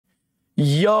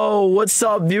Yo, what's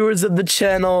up, viewers of the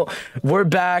channel? We're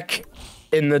back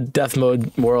in the death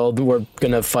mode world. We're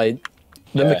gonna fight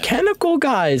the mechanical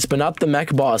guys, but not the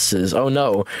mech bosses. Oh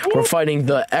no, we're fighting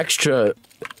the extra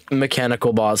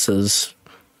mechanical bosses.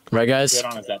 Right, guys?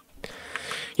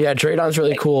 Yeah, Draedon's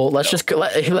really cool. Let's just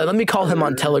let me call him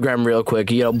on Telegram real quick.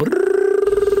 You know.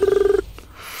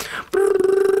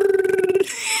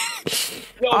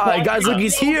 Alright, guys, look,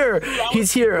 he's here.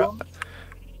 He's here.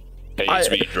 Hey, it's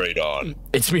me, Draedon.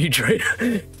 It's me,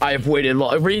 Draedon. I have waited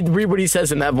long. Read what he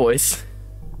says in that voice.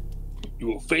 You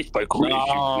will face my creation.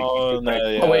 Oh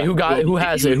wait, who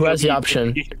has it? Who has the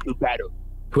option?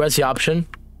 Who has the option?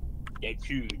 Yeah,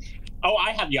 huge. Oh,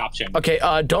 I have the option. Okay,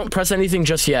 don't press anything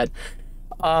just yet.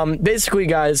 Basically,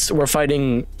 guys, we're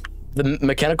fighting the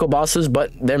mechanical bosses,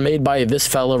 but they're made by this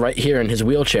fella right here in his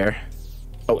wheelchair.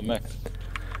 Oh,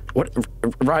 what?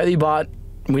 Riley bot,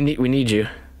 we need you.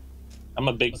 I'm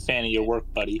a big fan of your work,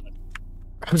 buddy.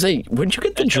 Jose, where'd you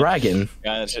get the dragon?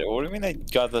 What do you mean I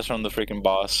got this from the freaking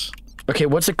boss? Okay,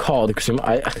 what's it called?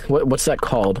 What's that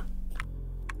called?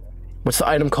 What's the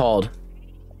item called?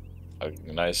 A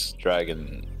nice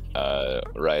dragon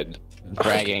ride.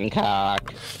 Dragon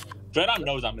cock. Draedon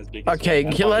knows I'm his biggest Okay,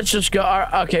 let's just go.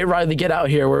 Okay, Riley, get out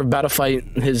here. We're about to fight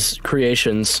his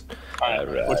creations.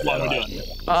 Alright, which one are we doing?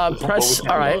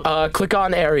 Alright, click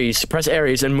on Ares. Press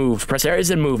Ares and move. Press Ares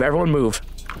and move. Everyone move.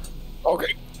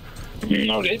 Okay.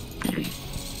 Okay.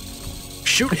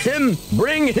 Shoot him!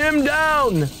 Bring him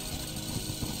down!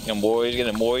 Get him, boys. Get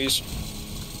him, boys.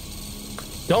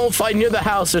 Don't fight near the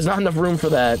house. There's not enough room for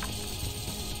that.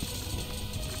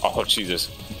 Oh, Jesus.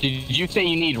 Did you say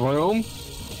you need room?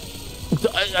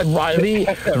 Riley,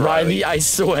 I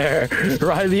swear.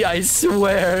 Riley, I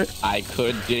swear. I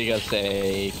could dig us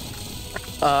a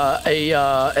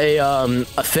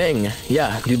thing.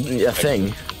 Yeah, dude, a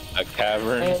thing. A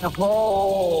cavern. a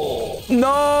hole.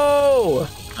 No!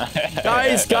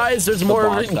 guys, there's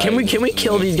more. Can we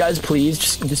kill these guys,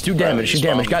 please? Just do damage. Do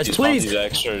damage, guys, please. These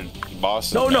extra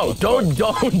bosses. No, don't.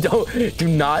 Do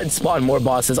not spawn more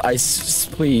bosses.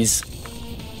 Please.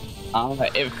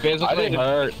 It physically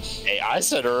hurts. Hey, I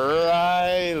said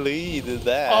Riley did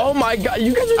that. Oh my god,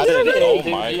 you guys are doing it! Oh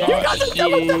my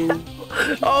god.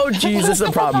 Oh jeez, this is a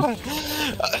problem.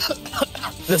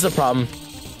 This is a problem.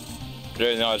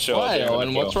 Why,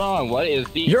 Owen? What's wrong? What is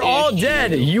the You're all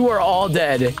dead! You are all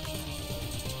dead.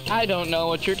 I don't know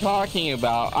what you're talking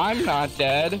about. I'm not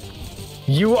dead.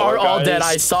 You are all dead.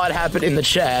 I saw it happen in the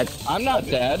chat. I'm not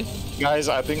dead. Guys,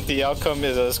 I think the outcome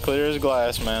is as clear as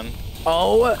glass, man.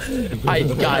 Oh,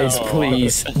 guys,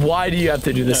 please. Why do you have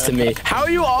to do this to me? How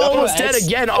are you almost dead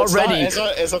again already?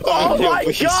 Oh my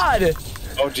god!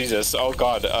 Oh Jesus! Oh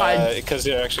god! Because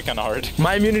they're actually kind of hard.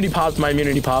 My immunity popped. My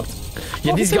immunity popped.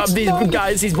 Yeah, these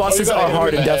bosses are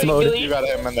hard in death mode. You got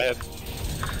him in the head.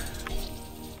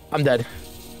 I'm dead.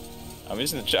 I'm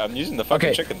using the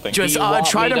fucking chicken thing. Just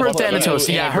try to hurt Thanatos.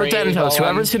 Yeah, hurt Thanatos.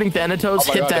 Whoever's hitting Thanatos,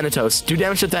 hit Thanatos. Do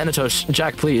damage to Thanatos,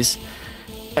 Jack, please.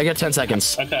 I get 10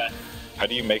 seconds. Okay. How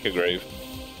do you make a grave?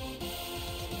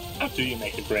 After you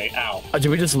make a grave. Ow. Did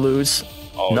we just lose?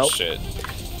 Oh nope. Shit.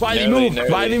 Riley, move.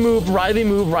 Riley, move. Riley,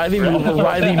 move. Riley, move.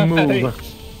 Riley, move.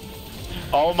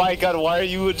 Oh my god, why are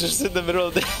you just in the middle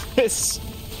of this?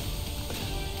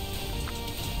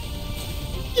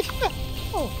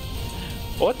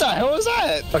 What the hell was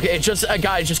that? Okay, it's just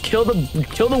guys, just kill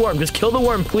the worm. Just kill the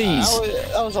worm, please.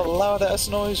 That was a loud ass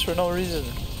noise for no reason.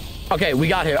 Okay, we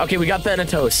got here. Okay, we got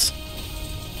Thanatos.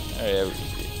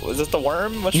 Was it the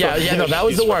worm? Yeah, no, that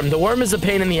was the worm. The worm is a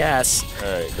pain in the ass.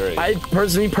 Alright, great. I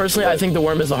personally, I think the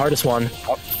worm is the hardest one.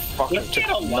 Oh, fucking took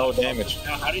no damage.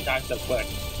 Now, how did he die so quick?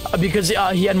 Because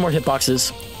he had more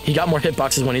hitboxes. He got more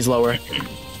hitboxes when he's lower.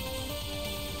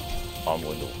 I'm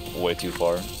going way too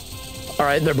far.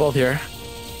 Alright, they're both here.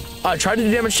 Try to do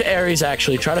damage to Ares,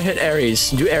 actually. Try to hit Ares.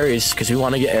 Do Ares, because we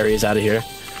want to get Ares out of here.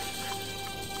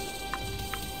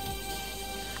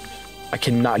 I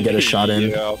cannot get a shot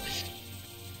in. Yeah.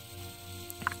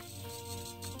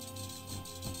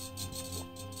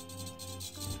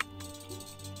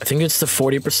 I think it's the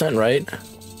 40%, right?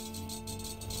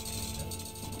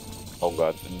 Oh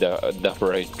god, that's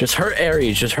right. Just hurt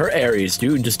Ares. Just hurt Ares,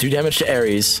 dude. Just do damage to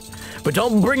Ares. But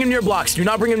don't bring in your blocks. Do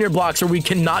not bring in your blocks, or we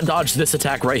cannot dodge this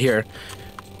attack right here.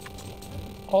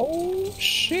 Oh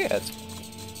shit!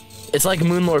 It's like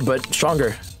Moonlord, but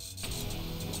stronger.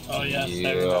 Oh yes,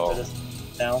 I remember this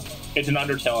now. It's an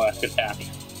Undertale-esque attack.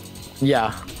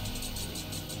 Yeah.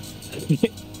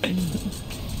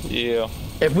 Yeah.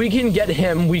 If we can get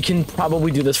him, we can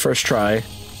probably do this first try.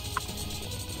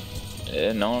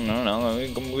 No.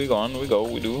 We go.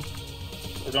 We do.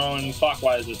 We're going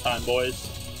clockwise this time, boys.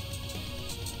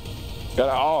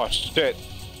 Oh shit!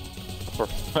 For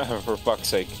for fuck's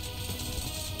sake!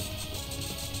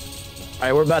 All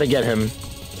right, we're about to get him.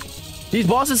 These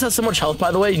bosses have so much health,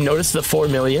 by the way. You notice the 4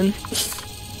 million?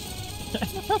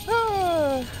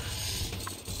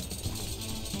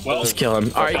 Well, let's kill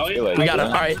him. All right, we got him.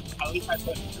 All right. At least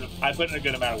I put in a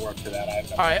good amount of work to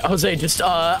that. All right, Jose, just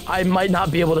I might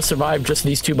not be able to survive just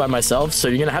these two by myself, so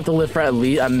you're gonna have to live for at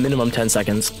least a minimum 10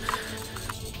 seconds.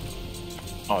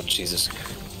 Oh Jesus!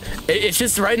 It's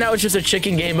just right now. It's just a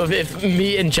chicken game of if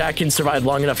me and Jack can survive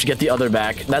long enough to get the other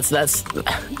back. That's.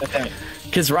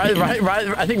 Because Riley,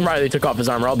 I think Riley took off his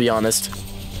armor. I'll be honest.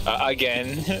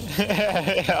 Again.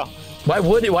 Why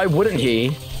wouldn't he?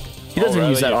 He doesn't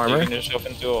use that armor. Yourself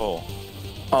into a hole.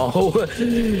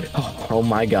 Oh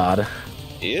my God.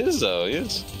 He is though. He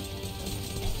is.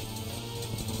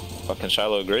 Fucking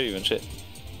shallow grave and shit.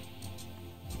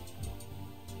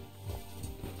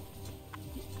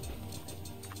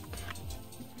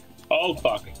 Oh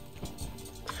fuck.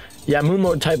 Yeah,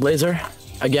 Moonlord type laser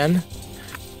again.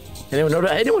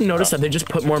 Anyone notice that they just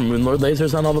put more Moonlord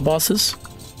lasers on all the bosses?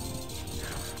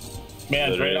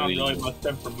 Man, Draedon really must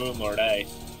have for Moonlord, eh?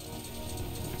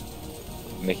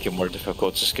 Make it more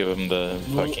difficult. Just give him the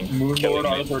fucking Moonlord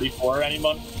R34,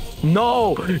 anyone?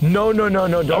 No!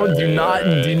 Don't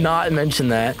do not mention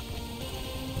that.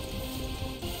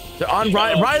 They're on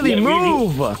Riley,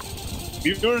 move!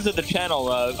 Viewers of the channel,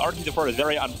 R34 is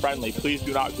very unfriendly. Please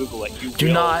do not Google it.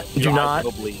 Do not.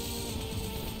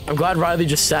 I'm glad Riley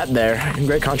just sat there.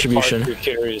 Great contribution. Far too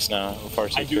curious now.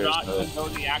 I do not know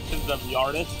the actions of the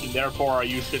artist, and therefore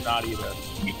you should not either.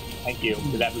 Thank you.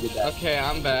 Have a good day. Okay,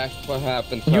 I'm back. What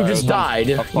happened? You just died.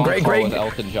 Great, with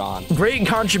Elton John. Great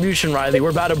contribution, Riley.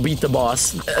 We're about to beat the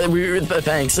boss.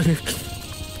 Thanks.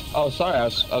 Oh, sorry. I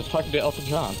was talking to Elton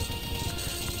John.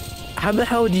 How the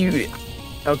hell do you?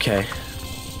 Okay.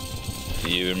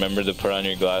 You remember to put on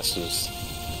your glasses.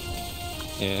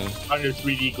 Yeah. On your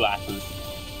 3D glasses.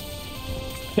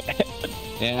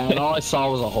 Yeah, and all I saw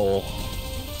was a hole.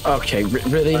 Okay,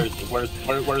 really? Where's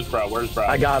bro? Where's bro?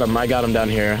 I got him down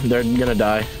here. They're gonna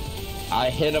die.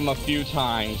 I hit him a few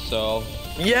times, so...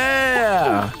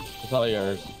 Yeah! It's all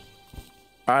yours.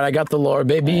 Alright, I got the lore,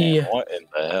 baby. Man, what in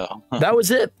the hell? That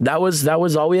was it. That was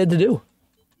all we had to do.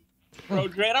 Bro,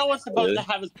 Draedon was supposed to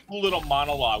have his cool little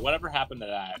monologue. Whatever happened to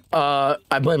that?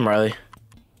 I blame Riley.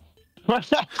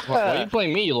 Why you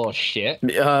blame me, you little shit?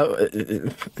 He was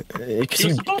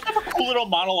supposed to have a cool little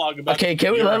monologue about. Okay,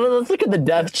 let's look at the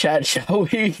death chat, shall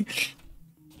we?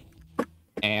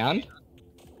 And?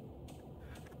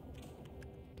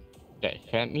 That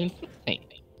chat means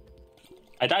anything.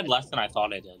 I died less than I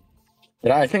thought I did.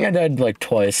 I think I died like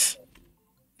twice.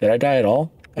 Did I die at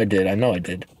all? I did. I know I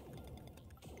did.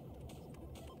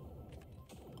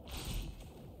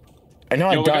 I know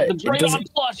I died. The Draedon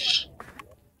plush.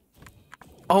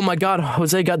 Oh my God,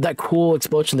 Jose got that cool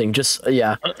explosion thing. Just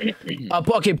yeah.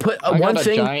 Okay, put one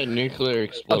thing. Giant nuclear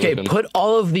explosion. Okay, put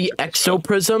all of the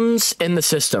exoprisms in the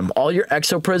system. All your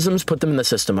exoprisms, put them in the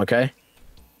system. Okay.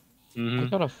 I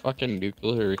got a fucking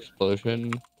nuclear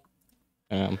explosion.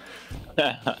 Put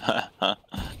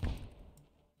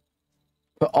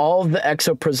all of the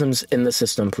exoprisms in the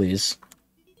system, please.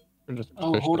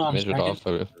 Oh, hold on. Midget off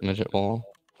a midget wall.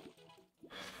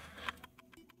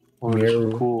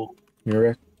 Cool.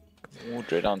 Miracle. Oh,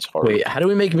 Draedon's hard. Wait, how do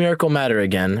we make Miracle Matter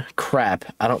again? Crap,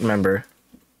 I don't remember.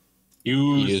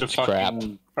 Use the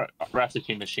fucking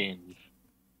recipe machine.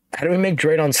 How do we make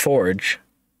Draedon's Forge?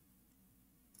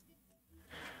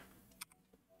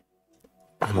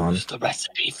 Come on. Use the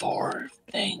recipe for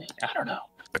thing. I don't know.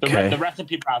 Okay. The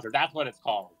recipe browser. That's what it's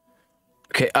called.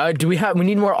 Okay. We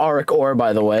need more auric ore,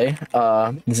 by the way.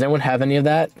 Does anyone have any of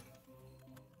that?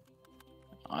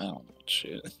 I don't.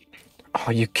 Shit.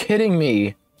 Oh, you kidding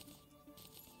me?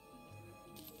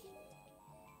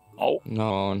 Oh.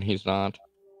 No, he's not.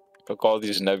 Look, all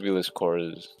these nebulous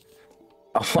cores.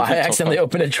 Oh, I accidentally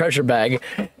opened a treasure bag.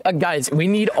 Guys, we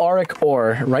need auric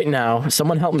ore right now.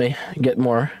 Someone help me get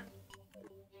more.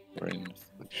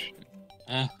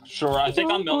 Sure, I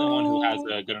think I'm the only one who has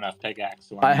a good enough pickaxe.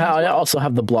 So I also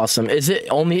have the blossom. Is it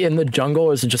only in the jungle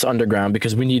or is it just underground?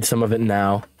 Because we need some of it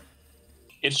now.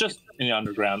 It's just in the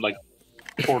underground, like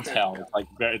towards hell.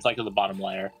 It's like at the bottom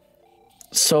layer.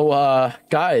 So,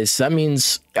 guys, that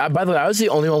means... by the way, I was the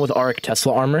only one with auric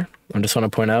Tesla armor. I just want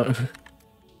to point out.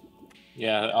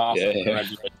 Yeah, awesome. Yeah.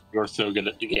 You're so good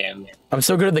at the game. I'm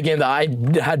so good at the game that I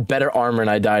had better armor and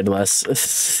I died less.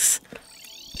 This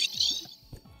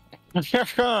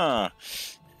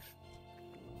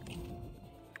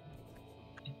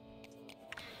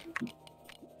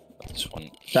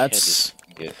one. That's...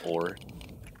 Get ore.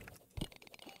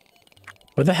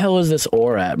 Where the hell is this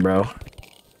ore at, bro?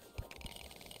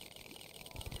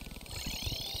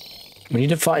 We need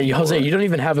to find Jose. You don't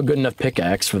even have a good enough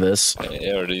pickaxe for this.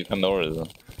 Yeah, or you can ore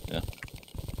it. Yeah.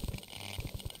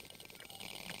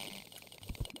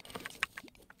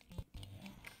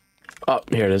 Oh,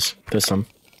 here it is. There's some.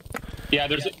 Yeah,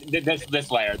 there's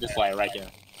this layer right here.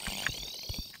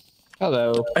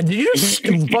 Hello. Did you just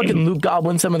fucking loot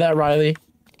goblin some of that, Riley?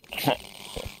 I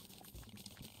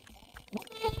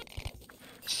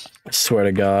swear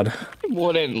to God. I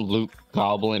wouldn't loot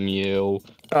goblin you.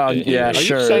 Oh, yeah, Are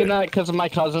sure. you saying that because of my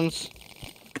cousins?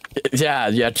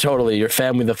 Yeah, totally. Your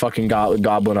family, the fucking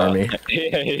goblin army.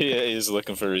 Yeah, he's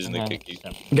looking for a reason to kick you.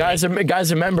 Guys,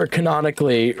 remember,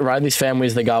 canonically, Riley's family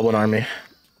is the goblin army.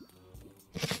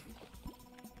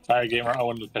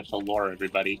 FireGamerOwen official lore,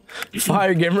 everybody.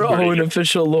 FireGamerOwen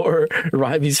official lore.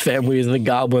 Riley's family is the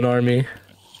goblin army.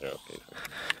 Sure,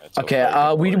 okay.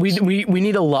 Okay, we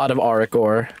need a lot of auric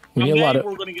ore. We need a lot of.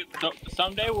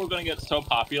 Someday we're gonna get so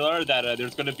popular that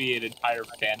there's gonna be an entire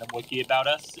fandom wiki about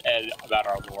us and about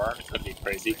our lore. It's gonna be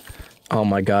crazy. Oh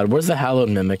my God, where's the hallowed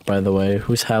mimic, by the way?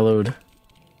 Who's hallowed?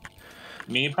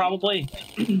 Me, probably.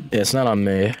 Yeah, it's not on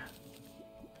me.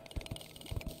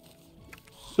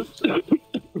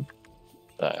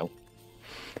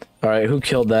 Alright, who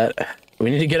killed that? We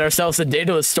need to get ourselves a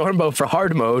Daedalus Stormbow for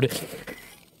hard mode.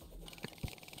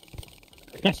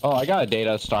 Oh, I got a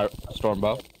data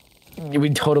stormbow. We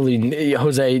totally...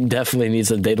 Jose definitely needs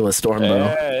a Daedalus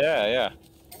Stormbow. Yeah.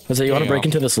 Jose, you want to break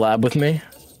into this lab with me?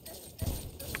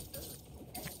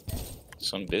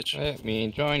 Some bitch. Let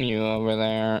me join you over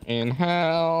there in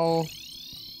hell.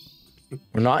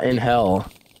 We're not in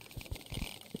hell.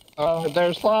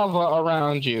 There's lava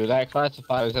around you. That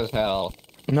classifies as hell.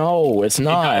 No, it's Hey,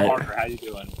 not. Harder, how you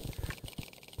doing?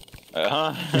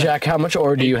 Jack, how much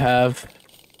ore do you have?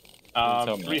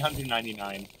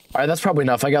 399. Alright, that's probably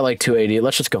enough. I got like 280.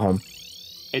 Let's just go home.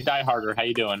 Hey, Die Harder, how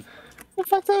you doing?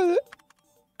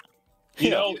 You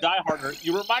know, Die Harder,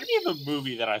 you remind me of a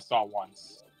movie that I saw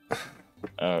once.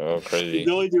 Oh, crazy. You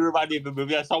really do remind me of a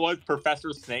movie I saw once.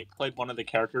 Professor Snape played one of the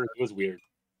characters. It was weird.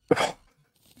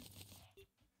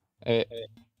 Hey,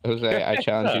 Jose, I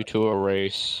challenge you to a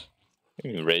race.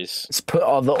 Race. Let's put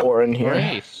all the ore in here.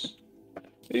 Race.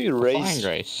 Flying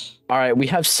race. Alright, we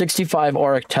have 65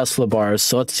 auric Tesla bars.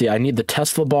 So let's see. I need the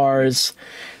Tesla bars.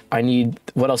 I need...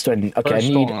 What else do I need? Okay, First I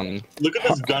need... one. Look at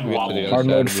this gun wobble. Hard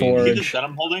mode See this forge. gun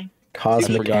I'm holding?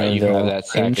 Cosmic forgot you have anvil. that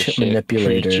sack of Ancient shit.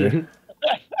 manipulator.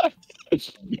 You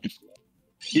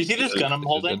see this gun I'm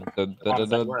holding?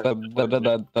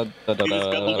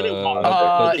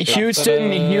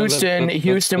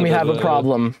 Houston, we have a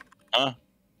problem. Huh?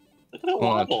 Look at that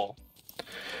wobble.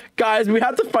 Guys, we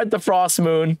have to fight the frost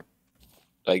moon.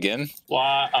 Again?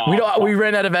 Wow. We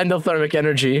ran out of endothermic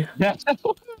energy.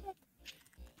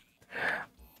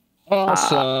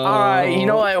 Awesome. All right, you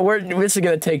know what? This is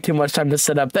gonna take too much time to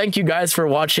set up. Thank you guys for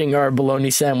watching our bologna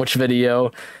sandwich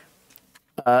video.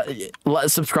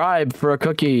 Subscribe for a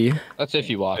cookie. That's if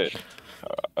you watch.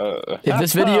 If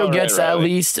this video gets at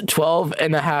least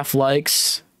 12.5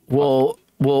 likes, we'll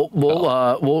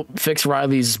fix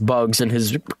Riley's bugs in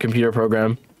his computer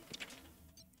program.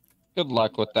 Good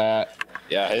luck with that.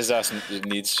 Yeah, his ass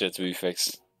needs shit to be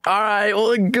fixed. All right,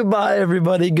 well, goodbye,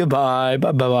 everybody. Goodbye.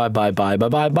 Bye bye bye bye bye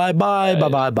bye bye bye bye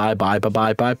bye bye bye bye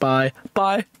bye bye bye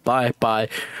bye bye bye.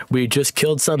 We just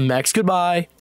killed some mechs. Goodbye.